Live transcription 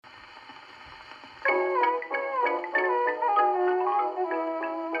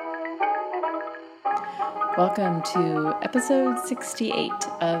Welcome to episode 68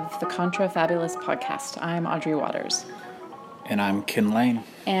 of the Contrafabulists podcast. I'm Audrey Waters. And I'm Ken Lane.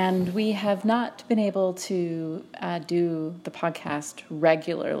 And we have not been able to do the podcast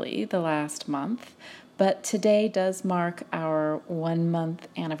regularly the last month, but today does mark our 1 month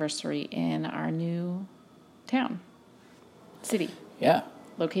anniversary in our new town, city. Yeah.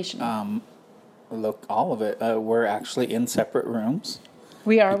 Location. Look, all of it. We're actually in separate rooms.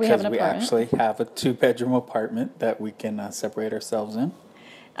 We are. We have an because apartment. we actually have a 2-bedroom apartment that we can separate ourselves in.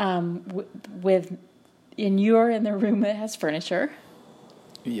 You're in the room that has furniture.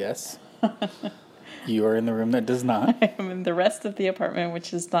 Yes. You are in the room that does not. I'm in the rest of the apartment,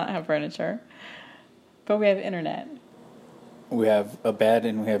 which does not have furniture. But we have internet. We have a bed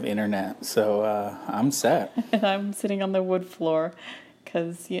and we have internet, so I'm set. And I'm sitting on the wood floor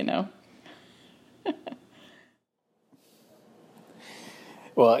because,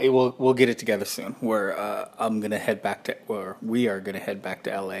 Well, we'll get it together soon. We are gonna head back to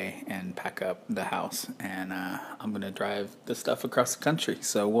LA and pack up the house, and I'm gonna drive the stuff across the country.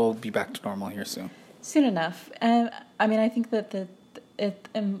 So we'll be back to normal here soon. Soon enough. I think that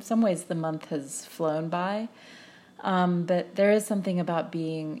in some ways the month has flown by, but there is something about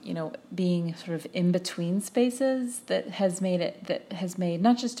being sort of in between spaces that has made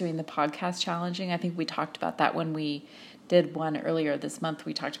not just doing the podcast challenging. I think we talked about that when we did one earlier this month.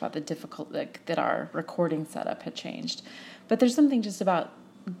 We talked about the difficult that our recording setup had changed, but there's something just about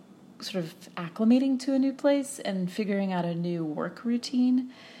sort of acclimating to a new place and figuring out a new work routine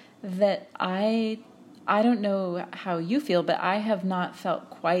that I don't know how you feel, but I have not felt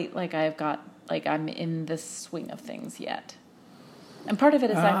quite like I'm in the swing of things yet. And part of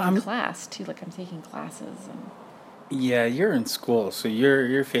it is I'm in class too, like I'm taking classes. Yeah, you're in school, so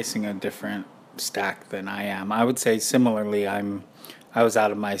you're facing a different stack than I am. I would say similarly, I was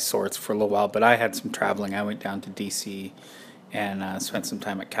out of my sorts for a little while, but I had some traveling. I went down to DC and spent some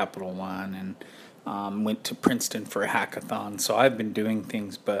time at Capital One and went to Princeton for a hackathon. So I've been doing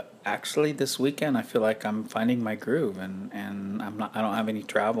things, but actually this weekend I feel like I'm finding my groove and I don't have any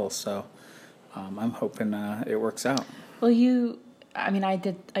travel, so I'm hoping it works out. Well, I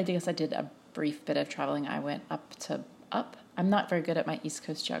guess I did a brief bit of traveling. I went up. I'm not very good at my East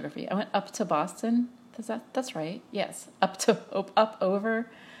Coast geography. I went up to Boston. That's right? Yes, up over.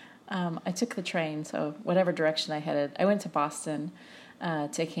 I took the train, so whatever direction I headed, I went to Boston,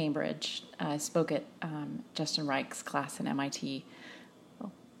 to Cambridge. I spoke at Justin Reich's class in MIT a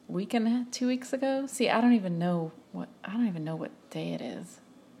week and 2 weeks ago. See, I don't even know what day it is.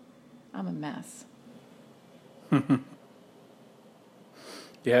 I'm a mess.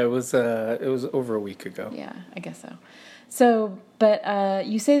 Yeah, it was over a week ago. Yeah, I guess so. So, but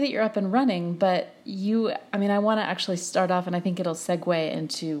you say that you're up and running, but I want to actually start off, and I think it'll segue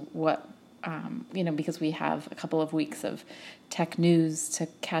into what, because we have a couple of weeks of tech news to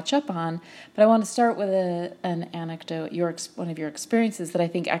catch up on. But I want to start with an anecdote, one of your experiences that I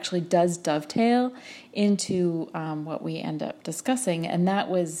think actually does dovetail into what we end up discussing, and that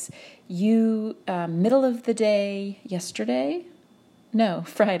was you middle of the day yesterday. No,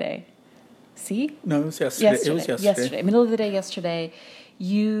 Friday. See? No, it was yesterday. It was yesterday. Middle of the day yesterday,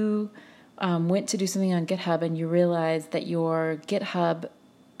 you went to do something on GitHub and you realized that your GitHub,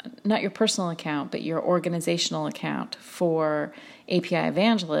 not your personal account, but your organizational account for API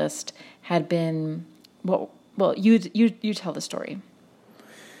Evangelist had been, you tell the story.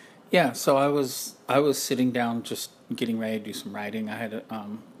 Yeah, so I was sitting down just getting ready to do some writing. I had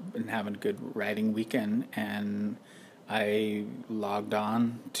been having a good writing weekend, and I logged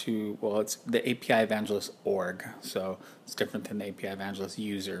on to, it's the API Evangelist org, so it's different than the API Evangelist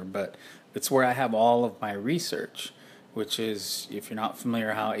user, but it's where I have all of my research, which is, if you're not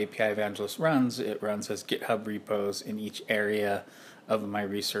familiar how API Evangelist runs, it runs as GitHub repos, and each area of my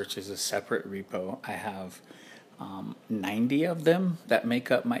research is a separate repo. I have 90 of them that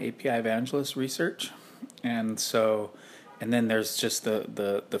make up my API Evangelist research, and then there's just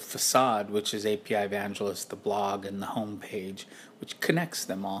the facade, which is API Evangelist, the blog, and the homepage, which connects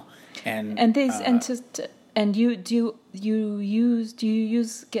them all. Do you use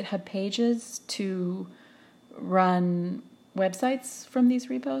GitHub Pages to run websites from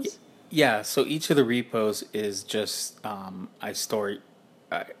these repos? Yeah. So each of the repos is just I store.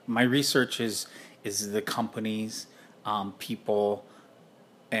 My research is the companies, people,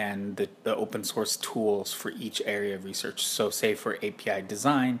 and the open source tools for each area of research. So say for API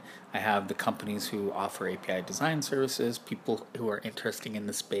design, I have the companies who offer API design services, people who are interested in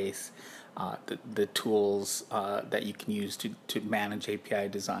the space, the tools that you can use to manage API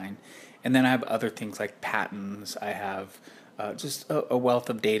design. And then I have other things like patents. I have just a wealth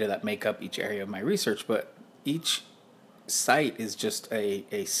of data that make up each area of my research. But each site is just a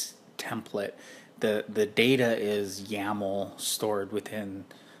template. The data is YAML stored within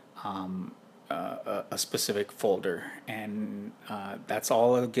a specific folder, and that's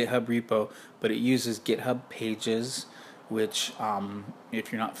all a GitHub repo. But it uses GitHub Pages, which,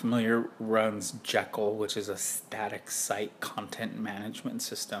 if you're not familiar, runs Jekyll, which is a static site content management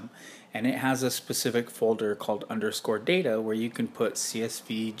system, and it has a specific folder called _data where you can put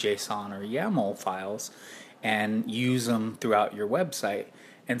CSV, JSON, or YAML files and use them throughout your website.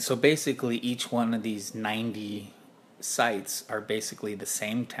 And so basically each one of these 90 sites are basically the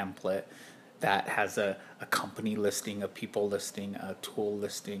same template that has a company listing, a people listing, a tool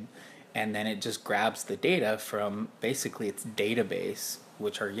listing, and then it just grabs the data from basically its database,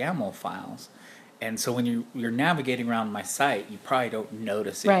 which are YAML files. And so when you're navigating around my site, you probably don't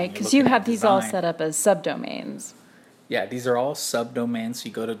notice it. Right, because you have these all set up as subdomains. Yeah, these are all subdomains. So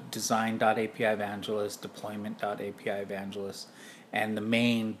you go to design.apievangelist, deployment.apievangelist, and the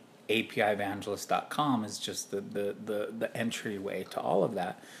main apievangelist.com is just the entryway to all of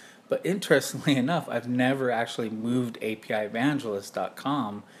that. But interestingly enough, I've never actually moved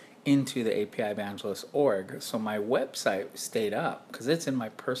apievangelist.com into the API Evangelist org. So my website stayed up because it's in my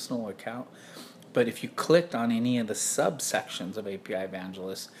personal account. But if you clicked on any of the subsections of API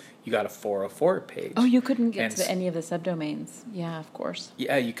Evangelist, you got a 404 page. Oh, you couldn't get to any of the subdomains. Yeah, of course.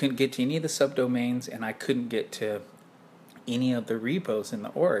 Yeah, you couldn't get to any of the subdomains, and I couldn't get to any of the repos in the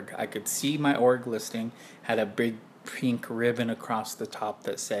org. I could see my org listing, had a big pink ribbon across the top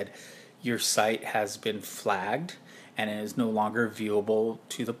that said, your site has been flagged and it is no longer viewable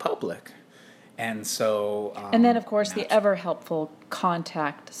to the public. And so... and then, of course, the ever-helpful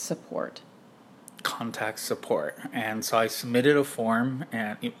contact support. And so I submitted a form,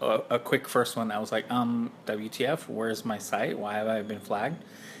 and a quick first one that was like, WTF, where's my site? Why have I been flagged?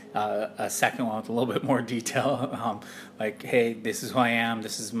 A second one with a little bit more detail, like, hey, this is who I am,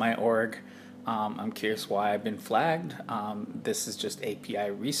 this is my org. I'm curious why I've been flagged. This is just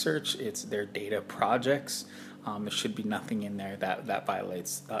API research. It's their data projects. There should be nothing in there that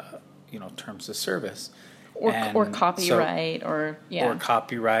violates, terms of service. Or copyright, or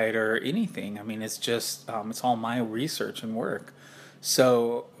copyright, or anything. I mean, it's just it's all my research and work.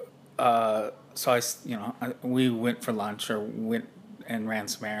 So we went for lunch, or went and ran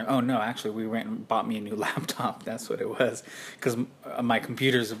some errands. Oh no, actually, we went and bought me a new laptop. That's what it was, because my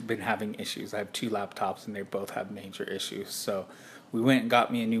computers have been having issues. I have 2 laptops, and they both have major issues. So we went and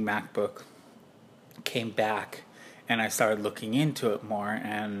got me a new MacBook. Came back, and I started looking into it more,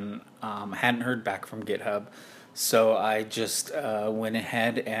 and hadn't heard back from GitHub. So I just went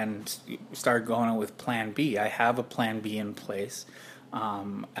ahead and started going on with Plan B. I have a Plan B in place.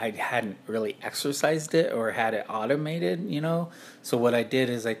 I hadn't really exercised it or had it automated, So what I did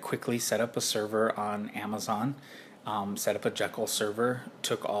is I quickly set up a server on Amazon, set up a Jekyll server,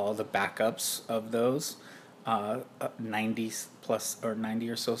 took all the backups of those 90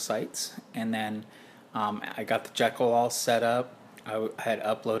 or so sites, and then I got the Jekyll all set up. I had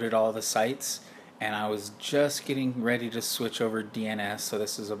uploaded all the sites, and I was just getting ready to switch over DNS. So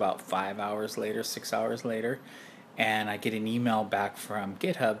this is about 6 hours later. And I get an email back from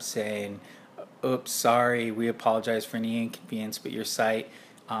GitHub saying, oops, sorry, we apologize for any inconvenience, but your site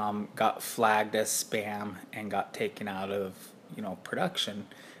got flagged as spam and got taken out of production.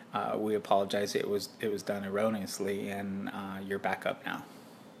 We apologize, it was done erroneously, and you're back up now.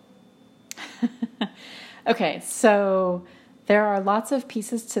 Okay, so there are lots of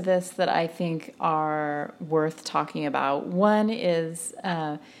pieces to this that I think are worth talking about. One is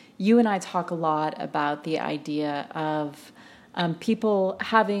you and I talk a lot about the idea of people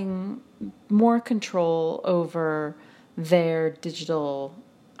having more control over their digital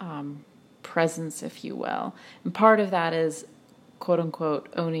presence, if you will. And part of that is, quote unquote,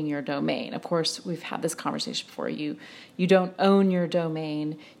 owning your domain. Of course, we've had this conversation before. You don't own your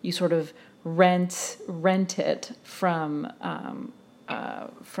domain. You sort of rent it from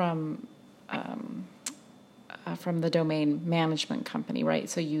the domain management company, right?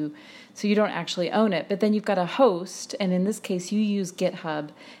 So you don't actually own it, but then you've got a host, and in this case, you use GitHub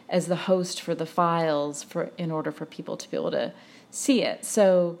as the host for the files in order for people to be able to see it.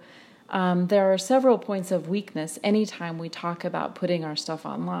 So there are several points of weakness anytime we talk about putting our stuff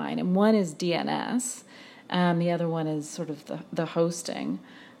online, and one is DNS, the other one is sort of the hosting.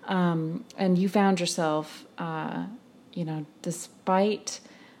 And you found yourself, despite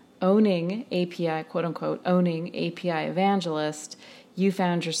owning API, quote unquote, owning API Evangelist, you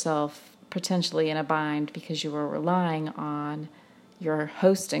found yourself potentially in a bind because you were relying on your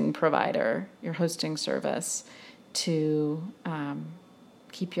hosting provider, your hosting service, to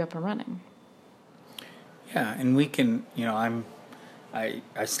keep you up and running. Yeah, and we can, I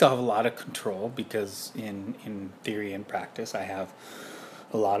still have a lot of control because in theory and practice I have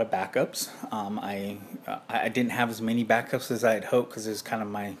a lot of backups. I didn't have as many backups as I had hoped because it was kind of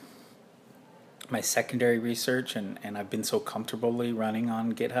my secondary research, and I've been so comfortably running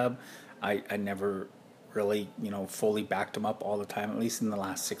on GitHub. I never really, fully backed them up all the time. At least in the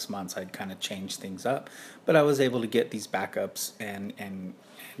last 6 months, I'd kind of changed things up. But I was able to get these backups, and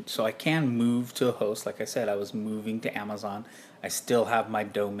so I can move to a host. Like I said, I was moving to Amazon. I still have my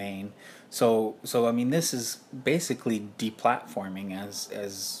domain. So I mean, this is basically deplatforming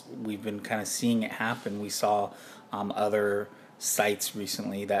as we've been kind of seeing it happen. We saw other sites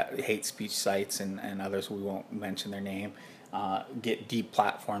recently, that hate speech sites and others, we won't mention their name, get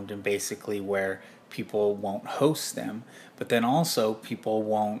deplatformed, and basically where people won't host them, but then also people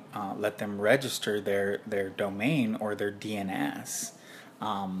won't let them register their domain or their DNS,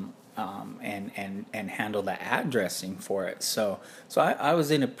 and handle the addressing for it. So I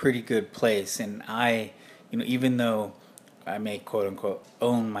was in a pretty good place, and even though I may quote unquote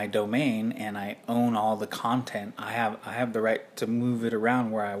own my domain and I own all the content, I have the right to move it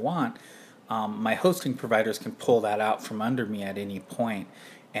around where I want. My hosting providers can pull that out from under me at any point,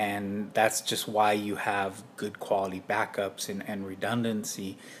 and that's just why you have good quality backups and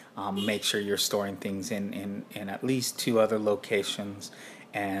redundancy. Make sure you're storing things in at least 2 other locations,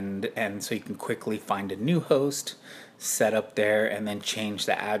 and so you can quickly find a new host, set up there, and then change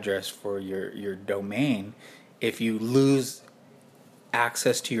the address for your domain. If you lose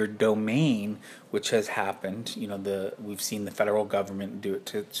access to your domain, which has happened, we've seen the federal government do it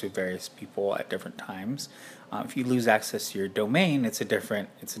to various people at different times. If you lose access to your domain, it's a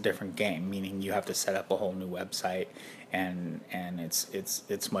different game. Meaning you have to set up a whole new website, and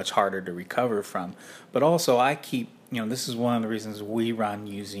it's much harder to recover from. But also, I keep, this is one of the reasons we run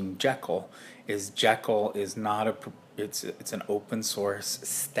using Jekyll. Jekyll is not it's an open source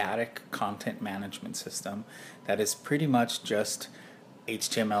static content management system that is pretty much just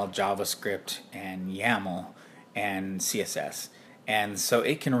HTML, JavaScript, and YAML and CSS. And so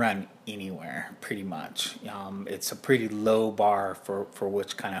it can run anywhere, pretty much. It's a pretty low bar for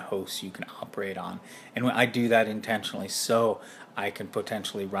which kind of hosts you can operate on. And I do that intentionally, so I can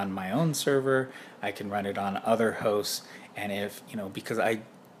potentially run my own server, I can run it on other hosts, and because I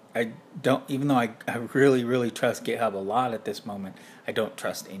don't, even though I really, really trust GitHub a lot at this moment, I don't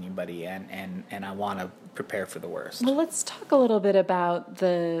trust anybody, and I want to prepare for the worst. Well, let's talk a little bit about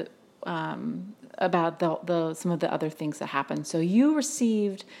the some of the other things that happened. So you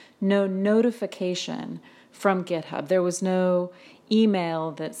received no notification from GitHub. There was no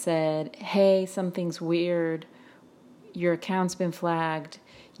email that said, "Hey, something's weird. Your account's been flagged."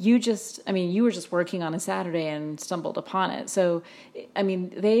 You were just working on a Saturday and stumbled upon it. So,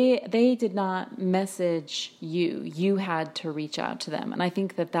 they did not message you. You had to reach out to them. And I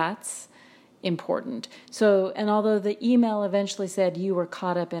think that that's important. So, and although the email eventually said you were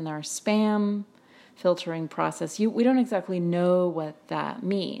caught up in our spam filtering process, we don't exactly know what that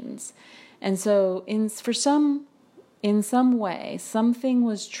means. And so in some way, something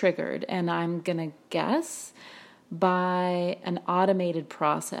was triggered, and I'm going to guess by an automated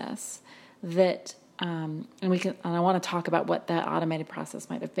process that, and I want to talk about what that automated process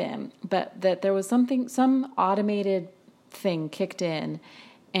might have been, but that there was some automated thing kicked in,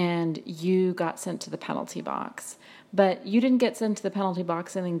 and you got sent to the penalty box. But you didn't get sent to the penalty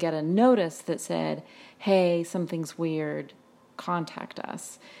box and then get a notice that said, "Hey, something's weird, contact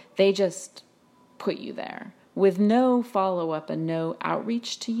us." They just put you there with no follow-up and no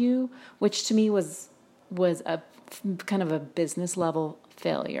outreach to you, which to me was a kind of a business level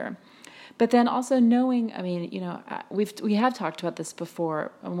failure. But then also knowing, we have talked about this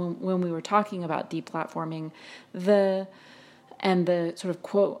before when we were talking about deplatforming, the sort of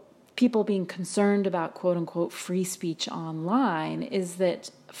quote, people being concerned about quote unquote free speech online, is that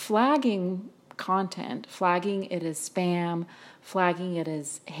flagging content, flagging it as spam, flagging it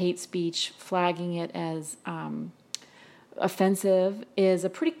as hate speech, flagging it as offensive is a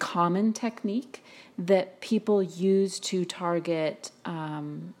pretty common technique that people use to target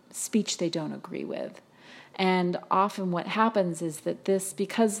speech they don't agree with. And often what happens is that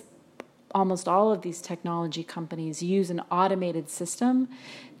because almost all of these technology companies use an automated system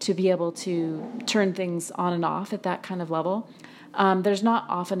to be able to turn things on and off at that kind of level, there's not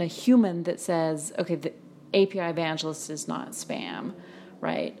often a human that says, okay, the API evangelist is not spam,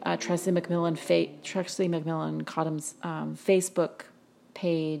 right? Tressie McMillan Cottom's Facebook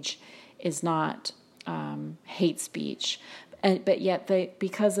page is not hate speech. But yet,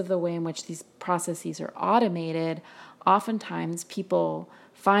 because of the way in which these processes are automated, oftentimes people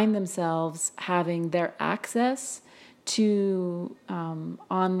find themselves having their access to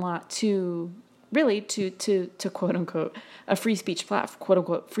online to quote unquote a free speech platform, quote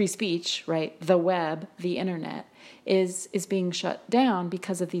unquote free speech, right? The web, the internet is being shut down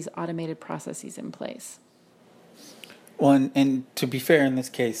because of these automated processes in place. Well, and to be fair, in this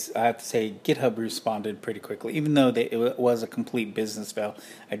case, I have to say GitHub responded pretty quickly. Even though it was a complete business fail,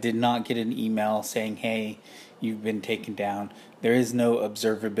 I did not get an email saying, hey, you've been taken down. There is no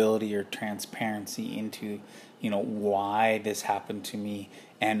observability or transparency into, why this happened to me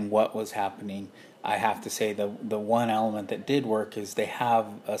and what was happening. I have to say the one element that did work is they have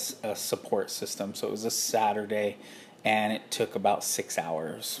a support system. So it was a Saturday, and it took about 6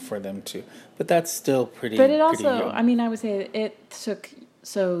 hours for them to. But that's still pretty. But it also, I would say it took.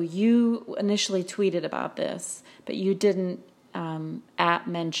 So you initially tweeted about this, but you didn't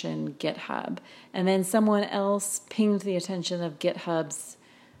mention GitHub, and then someone else pinged the attention of GitHub's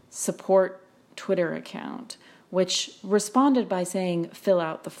support Twitter account, which responded by saying, fill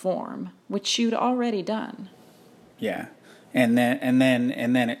out the form, which you'd already done. Yeah. And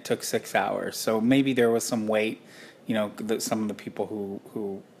then it took 6 hours. So maybe there was some wait, some of the people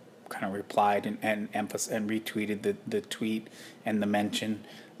who kind of replied and retweeted the tweet and the mention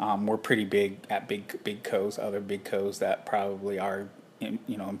were pretty big at big co's, other big co's that probably are,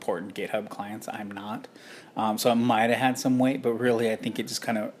 important GitHub clients. I'm not. So it might have had some wait, but really I think it just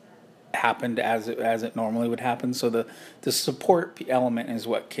kind of happened as it normally would happen. So the support element is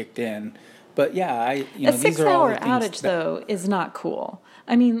what kicked in. But yeah, a these are all the 6 hour outage though is not cool.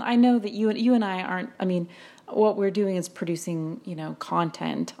 I mean, I know that you and I aren't. I mean, what we're doing is producing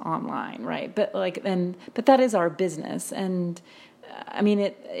content online, right? But but that is our business, and I mean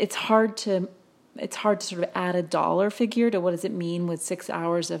it's hard to sort of add a dollar figure to what does it mean with 6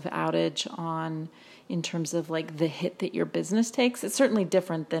 hours of outage in terms of like the hit that your business takes. It's certainly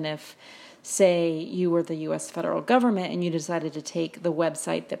different than if, say, you were the U.S. federal government and you decided to take the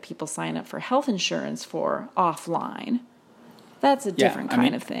website that people sign up for health insurance for offline. That's a different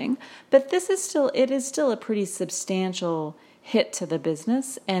kind of thing. But it is still a pretty substantial hit to the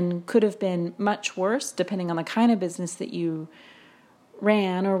business and could have been much worse depending on the kind of business that you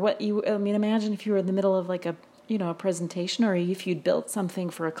ran or imagine if you were in the middle of like a presentation, or if you'd built something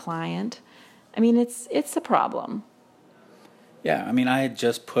for a client. I mean, it's a problem. Yeah, I mean, I had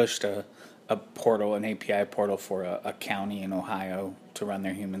just pushed an API portal for a county in Ohio to run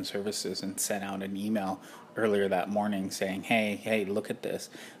their human services and sent out an email earlier that morning saying, hey, look at this.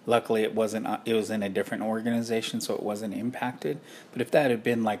 Luckily, it was in a different organization, so it wasn't impacted. But if that had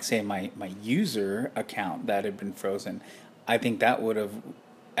been like, say, my user account that had been frozen, I think that would have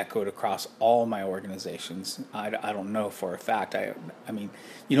echoed across all my organizations. I don't know for a fact. I mean,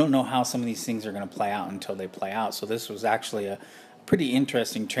 you don't know how some of these things are going to play out until they play out. So this was actually a pretty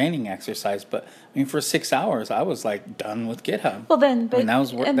interesting training exercise. But I mean, for 6 hours, I was like done with GitHub. Well, then,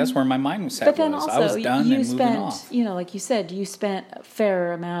 that's where my mind was set. But then also, I was done and moving off. Like you said, you spent a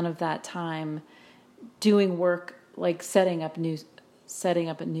fair amount of that time doing work like setting up new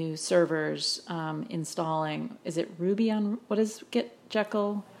servers, installing. Is it Ruby on? What is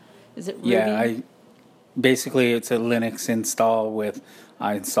Jekyll? Is it Ruby? Yeah, basically it's a Linux install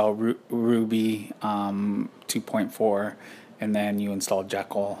I install Ruby 2.4, and then you install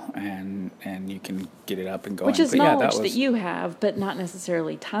Jekyll, and you can get it up and going. Which is knowledge that you have, but not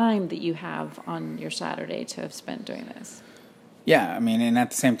necessarily time that you have on your Saturday to have spent doing this. Yeah, I mean, and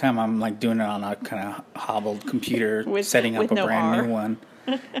at the same time, I'm like doing it on a kind of hobbled computer, setting up a brand new one.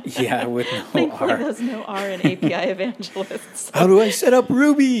 Yeah, with no Thankfully, R. there's no R in API evangelists. How do I set up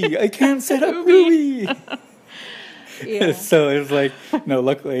Ruby? I can't set up Ruby. Yeah. So it's like, no,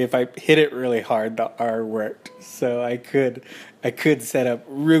 luckily if I hit it really hard, the R worked. So I could set up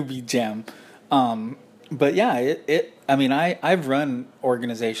Ruby gem. But yeah, I've run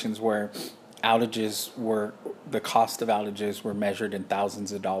organizations where the cost of outages were measured in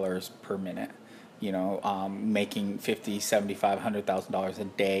thousands of dollars per minute. Making $50,000, $75,000, $100,000 a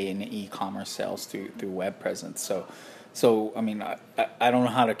day in e-commerce sales through web presence. So I mean, I don't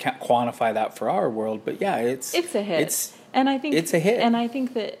know how to quantify that for our world, but yeah, it's a hit. And I think it's a hit. And I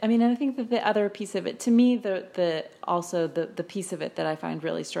think that the other piece of it, to me, the piece of it that I find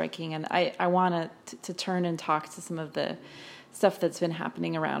really striking, and I want to turn and talk to some of the stuff that's been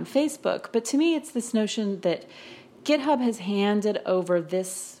happening around Facebook. But to me, it's this notion that GitHub has handed over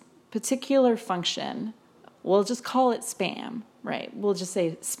this particular function. We'll just call it spam, right? We'll just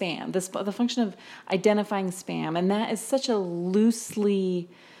say spam. The function of identifying spam, and that is such a large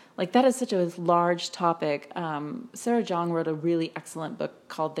topic. Sarah Jong wrote a really excellent book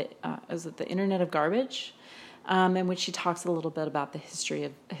called The Internet of Garbage, in which she talks a little bit about the history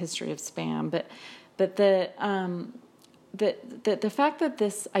of spam. But the fact that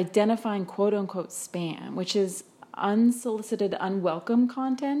this identifying quote unquote spam, which is unsolicited, unwelcome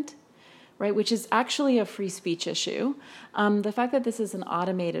content, right, which is actually a free speech issue, the fact that this is an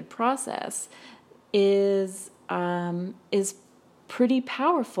automated process is pretty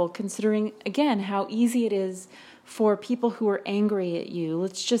powerful, considering, again, how easy it is for people who are angry at you.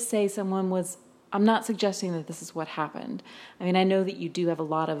 Let's just say someone was, I'm not suggesting that this is what happened. I mean, I know that you do have a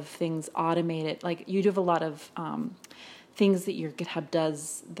lot of things automated, like you do have a lot of things that your GitHub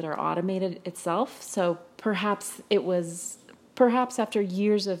does that are automated itself. So perhaps after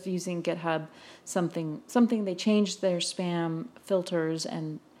years of using GitHub, something they changed their spam filters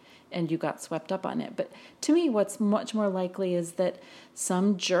and you got swept up on it. But to me, what's much more likely is that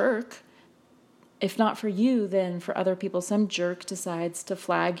some jerk, if not for you, then for other people, some jerk decides to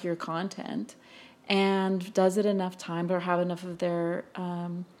flag your content and does it enough times or have enough of their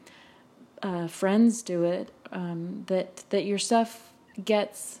friends do it, that your stuff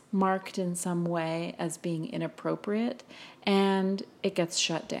gets marked in some way as being inappropriate and it gets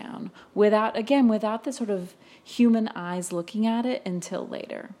shut down without the sort of human eyes looking at it until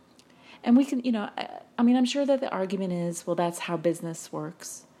later. And we can, I'm sure that the argument is, well, that's how business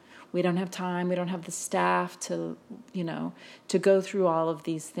works. We don't have time. We don't have the staff to go through all of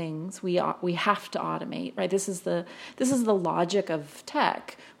these things. We have to automate, right? This is the logic of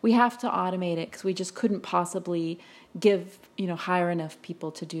tech. We have to automate it because we just couldn't possibly hire enough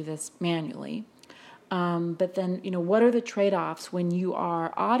people to do this manually. But then, what are the trade-offs when you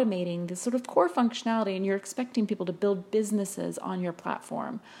are automating this sort of core functionality and you're expecting people to build businesses on your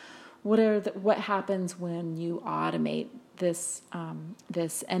platform? What happens when you automate this,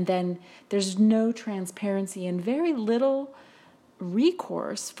 and then there's no transparency and very little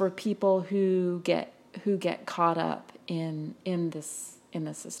recourse for people who get caught up in this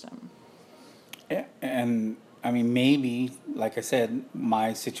system. Yeah, and I mean, maybe, like I said,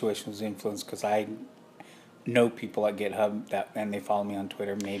 my situation was influenced because I know people at GitHub and they follow me on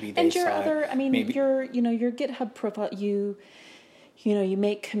Twitter. Maybe they saw your GitHub profile, you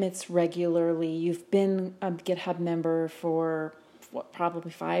make commits regularly. You've been a GitHub member for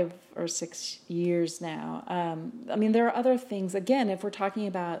probably 5 or 6 years now. There are other things. Again, if we're talking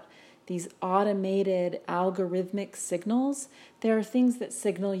about these automated algorithmic signals, there are things that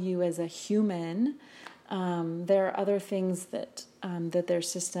signal you as a human. There are other things that their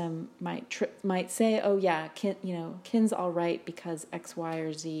system might say, oh yeah, Kin's all right because X, Y,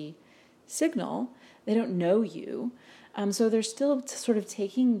 or Z signal. They don't know you. So they're still sort of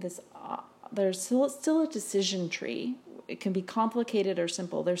taking this, there's still a decision tree. It can be complicated or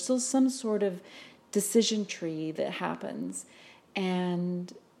simple. There's still some sort of decision tree that happens.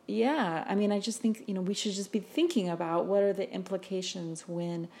 And yeah, I just think, we should just be thinking about what are the implications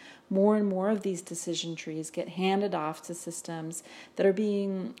when more and more of these decision trees get handed off to systems that are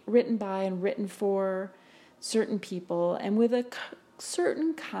being written by and written for certain people and with a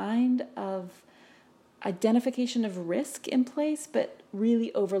certain kind of identification of risk in place, but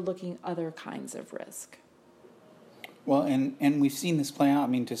really overlooking other kinds of risk. Well, and we've seen this play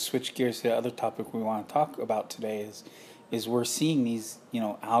out. To switch gears to the other topic we want to talk about today is we're seeing these,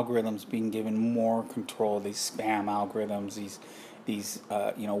 algorithms being given more control, these spam algorithms, these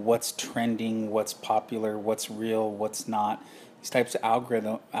what's trending, what's popular, what's real, what's not. These types of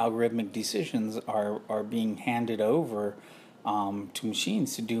algorithmic decisions are being handed over to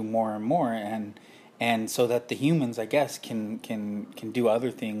machines to do more and more, and so that the humans, I guess, can do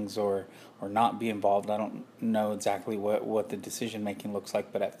other things or not be involved. I don't know exactly what the decision making looks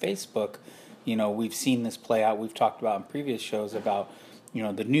like, but at Facebook, we've seen this play out. We've talked about in previous shows about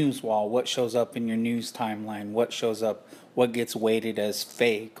the news wall, what shows up in your news timeline, what shows up, what gets weighted as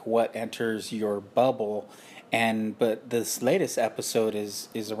fake, what enters your bubble, but this latest episode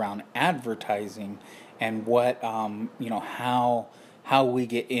is around advertising and what how we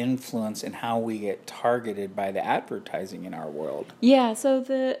get influenced and how we get targeted by the advertising in our world. Yeah, so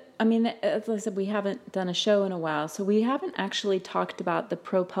as I said, we haven't done a show in a while, so we haven't actually talked about the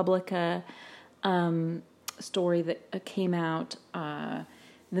ProPublica story that came out in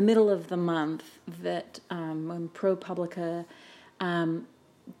the middle of the month that when ProPublica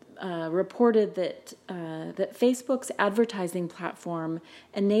reported that Facebook's advertising platform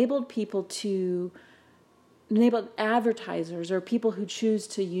enabled advertisers or people who choose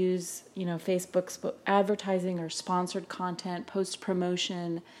to use, Facebook's advertising or sponsored content,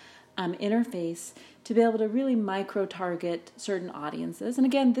 post-promotion interface to be able to really micro-target certain audiences. And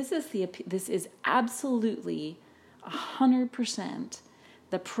again, this is absolutely 100%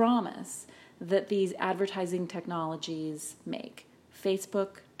 the promise that these advertising technologies make.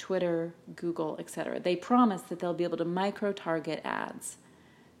 Facebook, Twitter, Google, etc. They promise that they'll be able to micro-target ads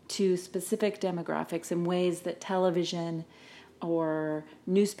to specific demographics in ways that television or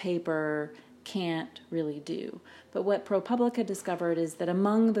newspaper can't really do. But what ProPublica discovered is that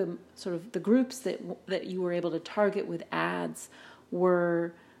among the sort of the groups that you were able to target with ads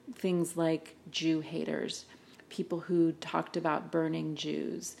were things like Jew haters, people who talked about burning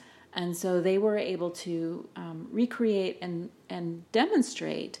Jews. And so they were able to recreate and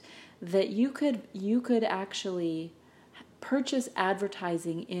demonstrate that you could actually purchase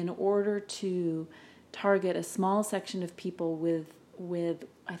advertising in order to target a small section of people with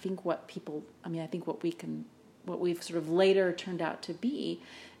what we've sort of later turned out to be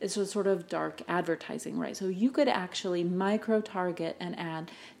is a sort of dark advertising, right? So you could actually micro-target an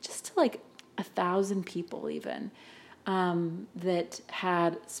ad just to like 1,000 people even, that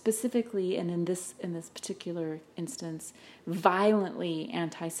had specifically, and in this particular instance, violently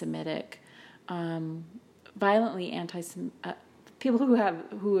anti-Semitic, people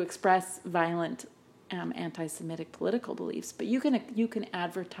who express violent anti-Semitic political beliefs. But you can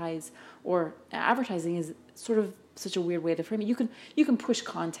advertise, or advertising is sort of such a weird way to frame it. You can push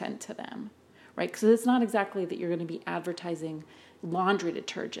content to them, right? Because it's not exactly that you're going to be advertising laundry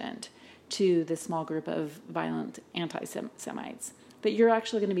detergent to this small group of violent anti-Semites, but you're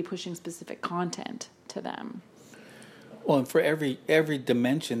actually going to be pushing specific content to them. Well, and for every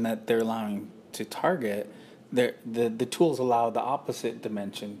dimension that they're allowing to target, the tools allow the opposite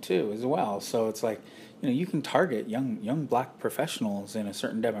dimension too as well. So it's like, you can target young black professionals in a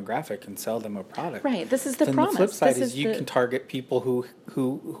certain demographic and sell them a product. Right. This is the then promise. The flip side is you can target people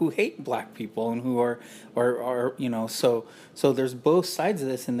who hate black people and who are so there's both sides of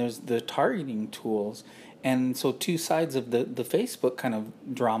this, and there's the targeting tools. And so two sides of the Facebook kind of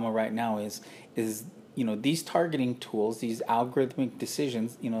drama right now is these targeting tools, these algorithmic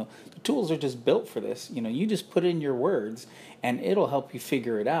decisions, the tools are just built for this. You just put in your words and it'll help you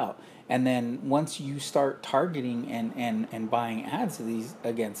figure it out. And then once you start targeting and buying ads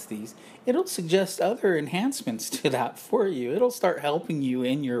against these, it'll suggest other enhancements to that for you. It'll start helping you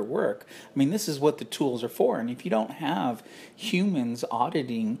in your work. I mean, this is what the tools are for. And if you don't have humans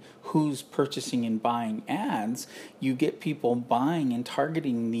auditing who's purchasing and buying ads, you get people buying and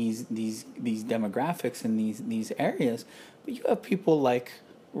targeting these demographics in these areas. But you have people like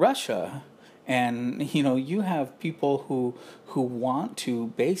Russia. And, you have people who want to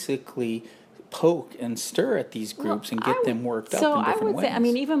basically poke and stir at these groups and get them worked up in different ways. So I would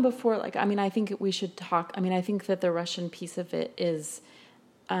say, even before, I think we should talk. I think that the Russian piece of it is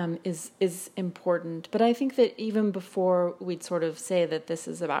important. But I think that even before we'd sort of say that this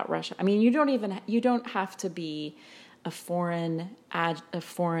is about Russia, you don't have to be a foreign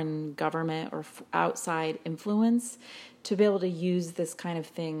government or outside influence to be able to use this kind of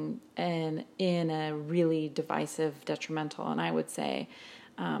thing in a really divisive, detrimental, and I would say,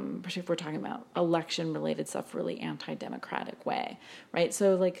 particularly if we're talking about election-related stuff, really anti-democratic way, right?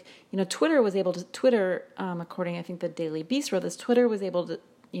 So, Twitter was able to, according, I think the Daily Beast wrote this, Twitter was able to,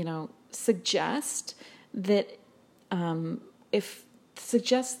 suggest that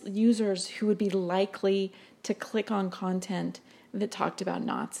suggest users who would be likely to click on content that talked about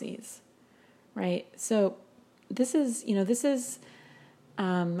Nazis, right? So this is,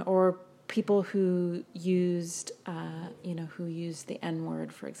 or people who used, the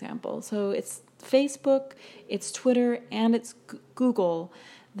N-word, for example. So it's Facebook, it's Twitter, and it's Google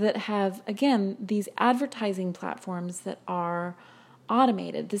that have, again, these advertising platforms that are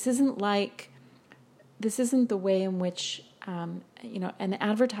automated. This isn't the way in which and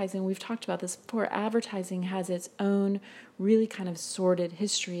advertising, we've talked about this before, advertising has its own really kind of sordid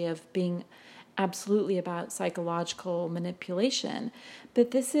history of being absolutely about psychological manipulation.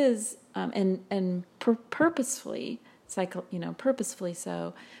 But this is, purposefully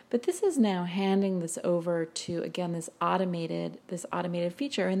so, but this is now handing this over to, again, this automated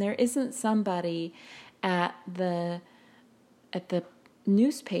feature. And there isn't somebody at the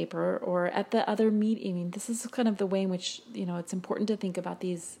newspaper or at the other media. This is kind of the way in which, it's important to think about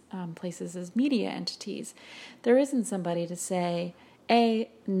these places as media entities. There isn't somebody to say,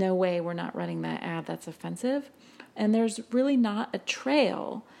 no way, we're not running that ad, that's offensive. And there's really not a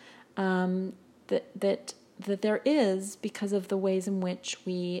trail that there is, because of the ways in which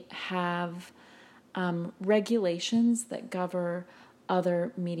we have regulations that govern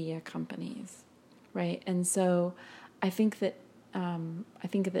other media companies, right? And so I think that, and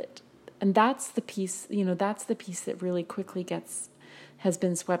that's the piece, that really quickly has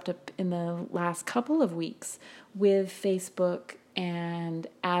been swept up in the last couple of weeks with Facebook and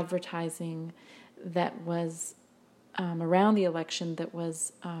advertising that was around the election that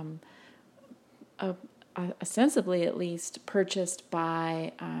was ostensibly at least purchased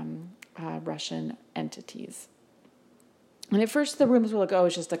by Russian entities. And at first the rumors were like, oh,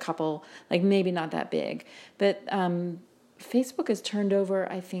 it's just a couple, like maybe not that big. But Facebook has turned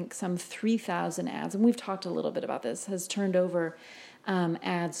over, I think, some 3,000 ads, and we've talked a little bit about this, has turned over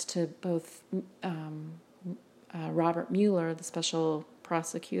ads to both Robert Mueller, the special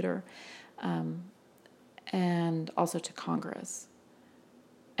prosecutor, and also to Congress.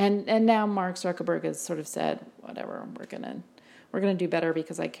 And now Mark Zuckerberg has sort of said, whatever, we're gonna do better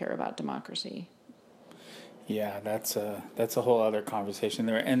because I care about democracy. Yeah, that's a whole other conversation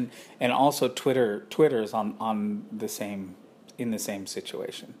there, and also Twitter's on the same in the same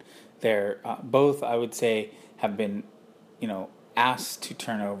situation. They're both, I would say, have been, asked to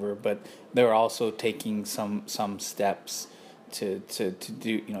turn over, but they're also taking some steps to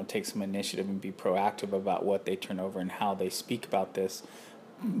do, take some initiative and be proactive about what they turn over and how they speak about this.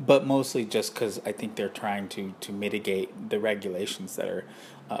 But mostly just because I think they're trying to mitigate the regulations that are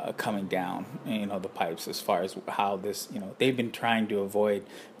coming down, the pipes, as far as how this, they've been trying to avoid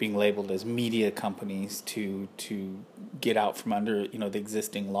being labeled as media companies to get out from under, the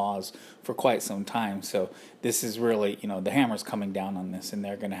existing laws for quite some time. So this is really, the hammer's coming down on this, and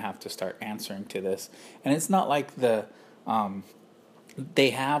they're going to have to start answering to this. And it's not like they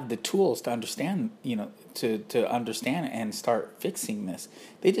have the tools to understand, to understand and start fixing this.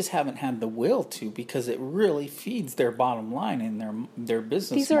 They just haven't had the will to, because it really feeds their bottom line in their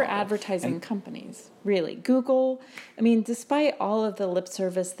business. These are advertising companies, really. Google, despite all of the lip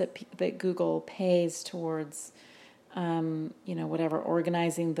service that Google pays towards, whatever,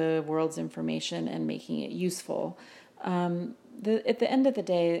 organizing the world's information and making it useful, at the end of the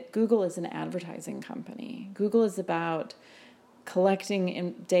day, Google is an advertising company. Google is about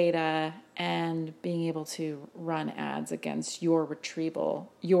collecting data and being able to run ads against your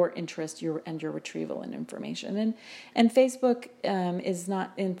retrieval, your interest, your retrieval in information. And Facebook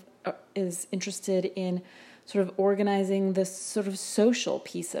is interested in sort of organizing the sort of social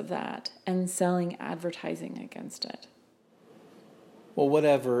piece of that and selling advertising against it. Well,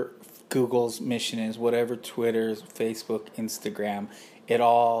 whatever Google's mission is, whatever Twitter's, Facebook, Instagram,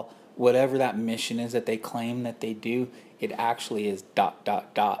 whatever that mission is that they claim that they do, it actually is ...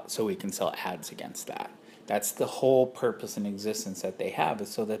 so we can sell ads against that. That's the whole purpose and existence that they have, is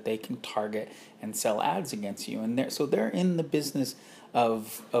so that they can target and sell ads against you. And they're in the business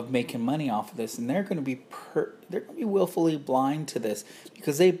of making money off of this, and they're going to be willfully blind to this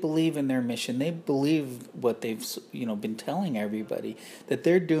because they believe in their mission. They believe what they've been telling everybody, that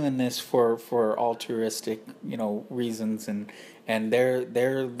they're doing this for altruistic reasons, and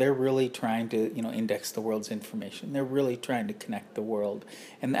they're really trying to index the world's information. They're really trying to connect the world,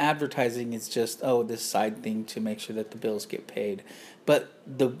 and the advertising is just this side thing to make sure that the bills get paid. But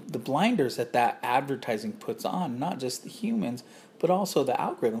the blinders that advertising puts on, not just the humans, but also the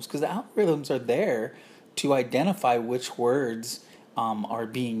algorithms, because the algorithms are there to identify which words are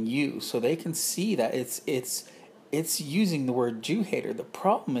being used, so they can see that it's using the word Jew hater. The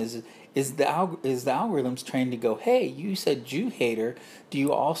problem is the algorithms trying to go, hey, you said Jew hater, do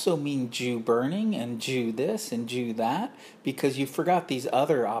you also mean Jew burning and Jew this and Jew that? Because you forgot these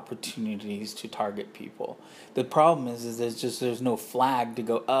other opportunities to target people. The problem is there's no flag to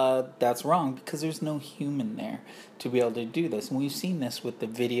go, that's wrong, because there's no human there to be able to do this. And we've seen this with the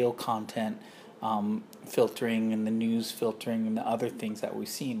video content filtering and the news filtering and the other things that we've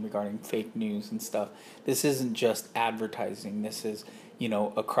seen regarding fake news and stuff. This isn't just advertising. This is,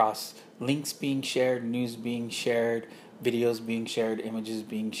 across links being shared, news being shared, videos being shared, images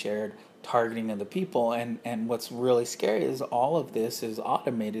being shared, targeting of the people. And what's really scary is all of this is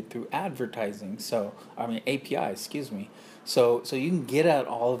automated through advertising. API, excuse me. So you can get at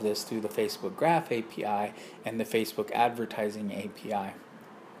all of this through the Facebook Graph API and the Facebook Advertising API.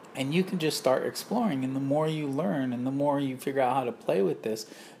 And you can just start exploring, and the more you learn and the more you figure out how to play with this,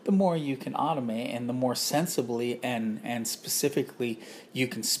 the more you can automate, and the more sensibly and specifically you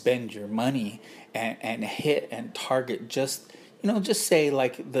can spend your money and hit and target just say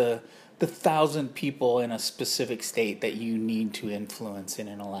like the 1,000 people in a specific state that you need to influence in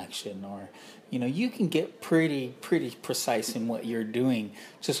an election, or you can get pretty precise in what you're doing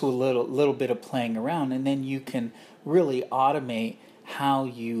just with a little bit of playing around, and then you can really automate how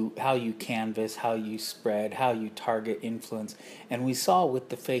you canvas, how you spread, how you target influence. And we saw with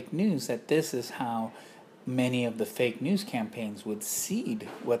the fake news that this is how many of the fake news campaigns would seed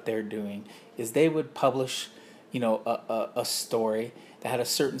what they're doing, is they would publish a story that had a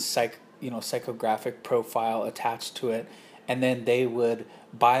certain psychographic profile attached to it, and then they would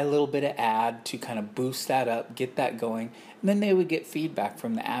buy a little bit of ad to kind of boost that up, get that going, and then they would get feedback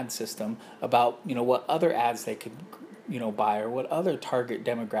from the ad system about, what other ads they could, buy, or what other target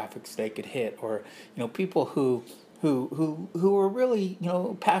demographics they could hit, or, people who are really,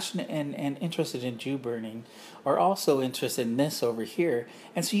 passionate and interested in Jew burning are also interested in this over here.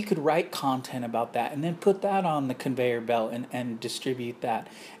 And so you could write content about that and then put that on the conveyor belt and distribute that.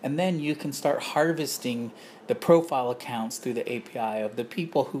 And then you can start harvesting the profile accounts through the API of the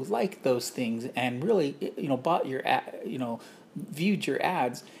people who like those things and really, bought your ad, viewed your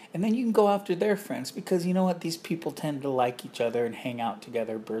ads. And then you can go after their friends, because you know what? These people tend to like each other and hang out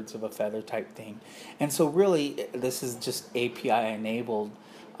together, birds of a feather type thing. And so really, this is just API enabled,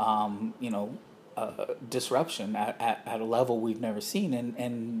 disruption at a level we've never seen.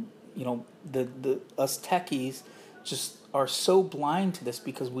 And the us techies just are so blind to this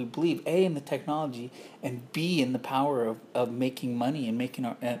because we believe A, in the technology, and B, in the power of making money and making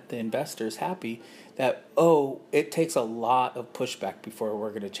the investors happy, that it takes a lot of pushback before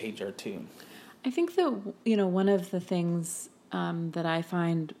we're going to change our tune. I think that one of the things that I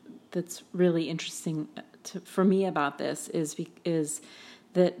find that's really interesting for me about this is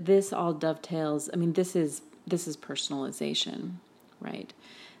that this all dovetails. I mean, this is personalization, right?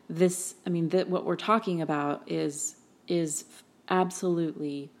 What we're talking about is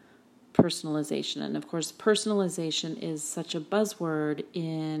absolutely personalization. And of course, personalization is such a buzzword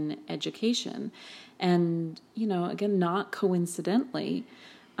in education. And, again, not coincidentally,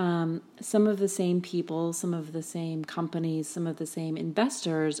 some of the same people, some of the same companies, some of the same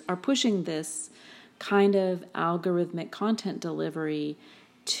investors are pushing this kind of algorithmic content delivery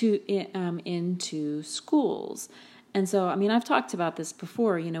into schools. And so, I've talked about this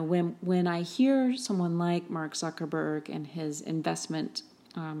before. When I hear someone like Mark Zuckerberg and his investment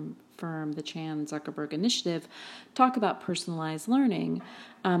firm, the Chan Zuckerberg Initiative, talk about personalized learning,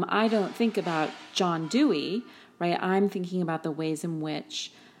 I don't think about John Dewey, right? I'm thinking about the ways in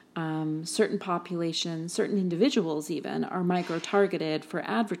which certain populations, certain individuals even, are micro-targeted for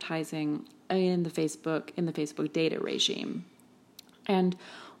advertising in the Facebook data regime. And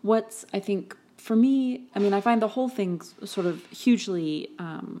what's, I think, for me, I find the whole thing sort of hugely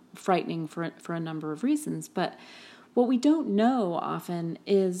frightening for a number of reasons. But what we don't know often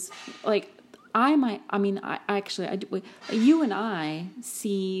is, like, you and I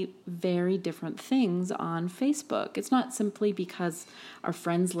see very different things on Facebook. It's not simply because our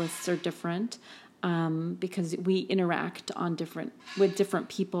friends lists are different, because we interact with different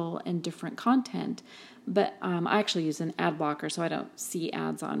people and different content. But I actually use an ad blocker, so I don't see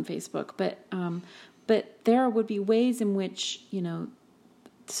ads on Facebook. But there would be ways in which,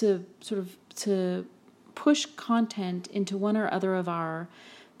 to push content into one or other of our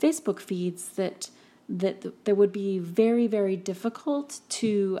Facebook feeds that would be very, very difficult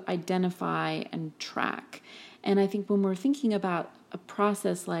to identify and track. And I think when we're thinking about a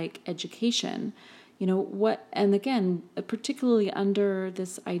process like education, and again, particularly under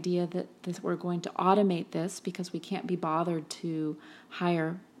this idea that we're going to automate this because we can't be bothered to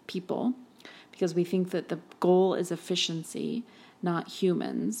hire people, because we think that the goal is efficiency, not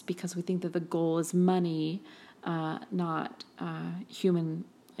humans, because we think that the goal is money, not human,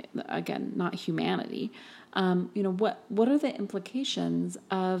 again, not humanity. What are the implications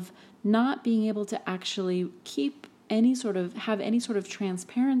of not being able to actually have any sort of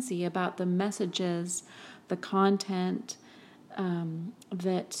transparency about the messages, the content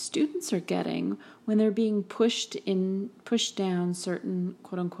that students are getting when they're being pushed down certain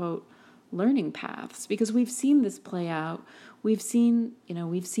quote unquote learning paths? Because we've seen this play out. We've seen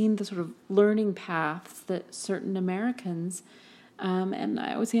the sort of learning paths that certain Americans, and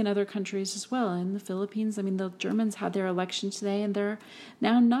I would say in other countries as well. In the Philippines, the Germans had their election today, and they're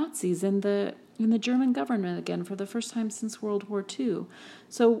now Nazis in the German government again for the first time since World War II.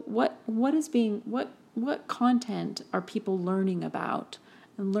 So what content are people learning about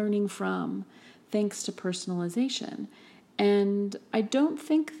and learning from thanks to personalization? And I don't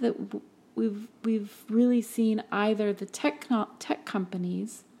think that we've really seen either the tech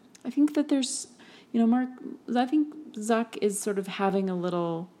companies. I think that there's, I think Zuck is sort of having a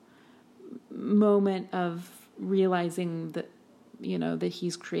little moment of realizing that, that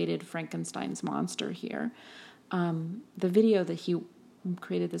he's created Frankenstein's monster here. The video that he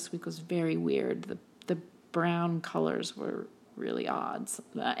created this week was very weird. The brown colors were really odd.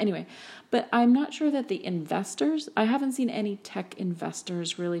 Anyway, but I'm not sure that the investors, I haven't seen any tech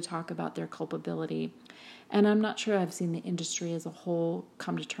investors really talk about their culpability. And I'm not sure I've seen the industry as a whole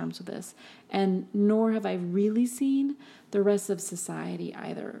come to terms with this. And nor have I really seen the rest of society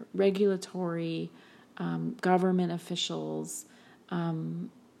either. Regulatory government officials,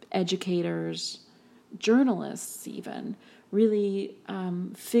 educators, journalists even, really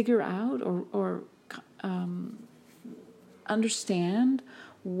figure out or understand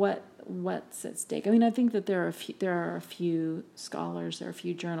what's at stake. I mean, I think that there are a few scholars, there are a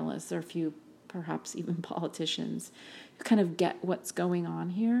few journalists, there are a few perhaps even politicians who kind of get what's going on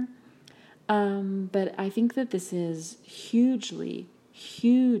here. But I think that this is hugely,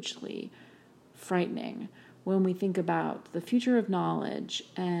 hugely frightening when we think about the future of knowledge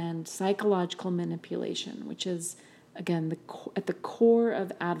and psychological manipulation, which is, again, at the core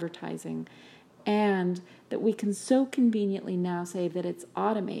of advertising, and that we can so conveniently now say that it's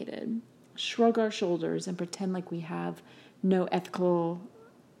automated, shrug our shoulders, and pretend like we have no ethical,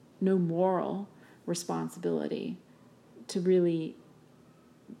 no moral responsibility to really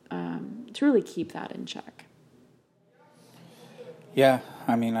keep that in check. Yeah,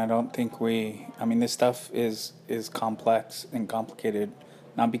 I mean, I don't think this stuff is complex and complicated,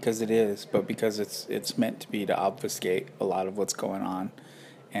 not because it is, but because it's meant to be, to obfuscate a lot of what's going on.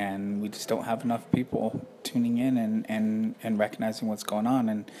 And we just don't have enough people tuning in and recognizing what's going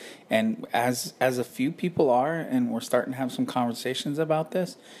on. And as a few people are, and we're starting to have some conversations about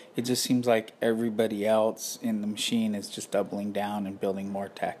this, it just seems like everybody else in the machine is just doubling down and building more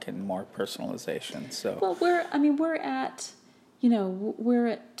tech and more personalization. So, well, we're at, we're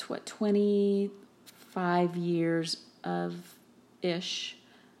at 25 years of ish,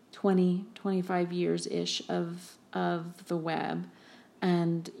 25 years ish of the web.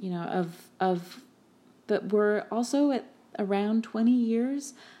 And, but we're also at around 20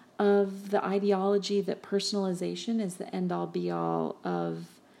 years of the ideology that personalization is the end all be all of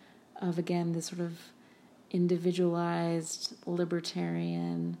again, this sort of individualized,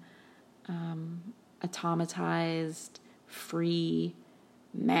 libertarian, automatized, free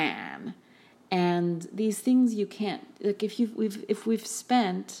man. And these things you can't, like, if we've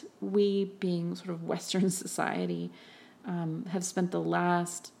spent, we being sort of Western society, have spent the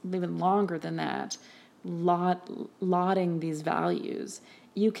last, even longer than that, lauding these values.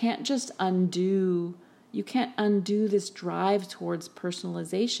 You can't undo this drive towards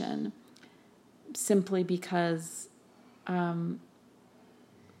personalization simply because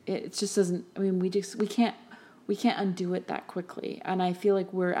it just doesn't. I mean, we can't undo it that quickly. And I feel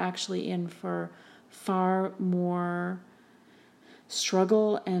like we're actually in for far more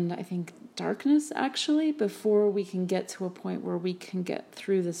struggle and, I think, darkness, actually, before we can get to a point where we can get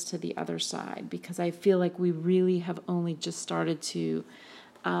through this to the other side, because I feel like we really have only just started to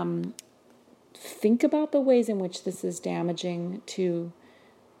think about the ways in which this is damaging to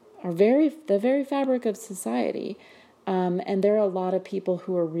the very fabric of society, and there are a lot of people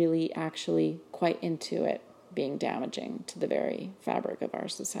who are really actually quite into it being damaging to the very fabric of our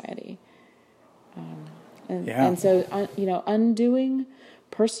society. And so, undoing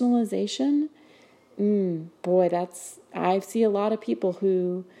personalization, boy, I see a lot of people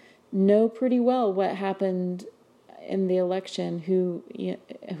who know pretty well what happened in the election,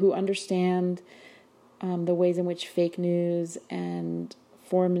 who understand the ways in which fake news and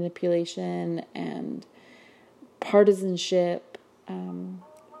foreign manipulation and partisanship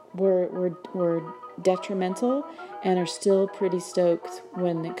were detrimental, and are still pretty stoked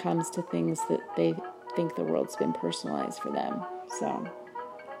when it comes to things that they think the world's been personalized for them. So,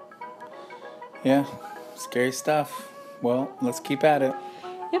 yeah, scary stuff. Well, let's keep at it.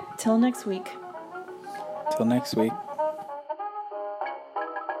 Yep, till next week. Till next week.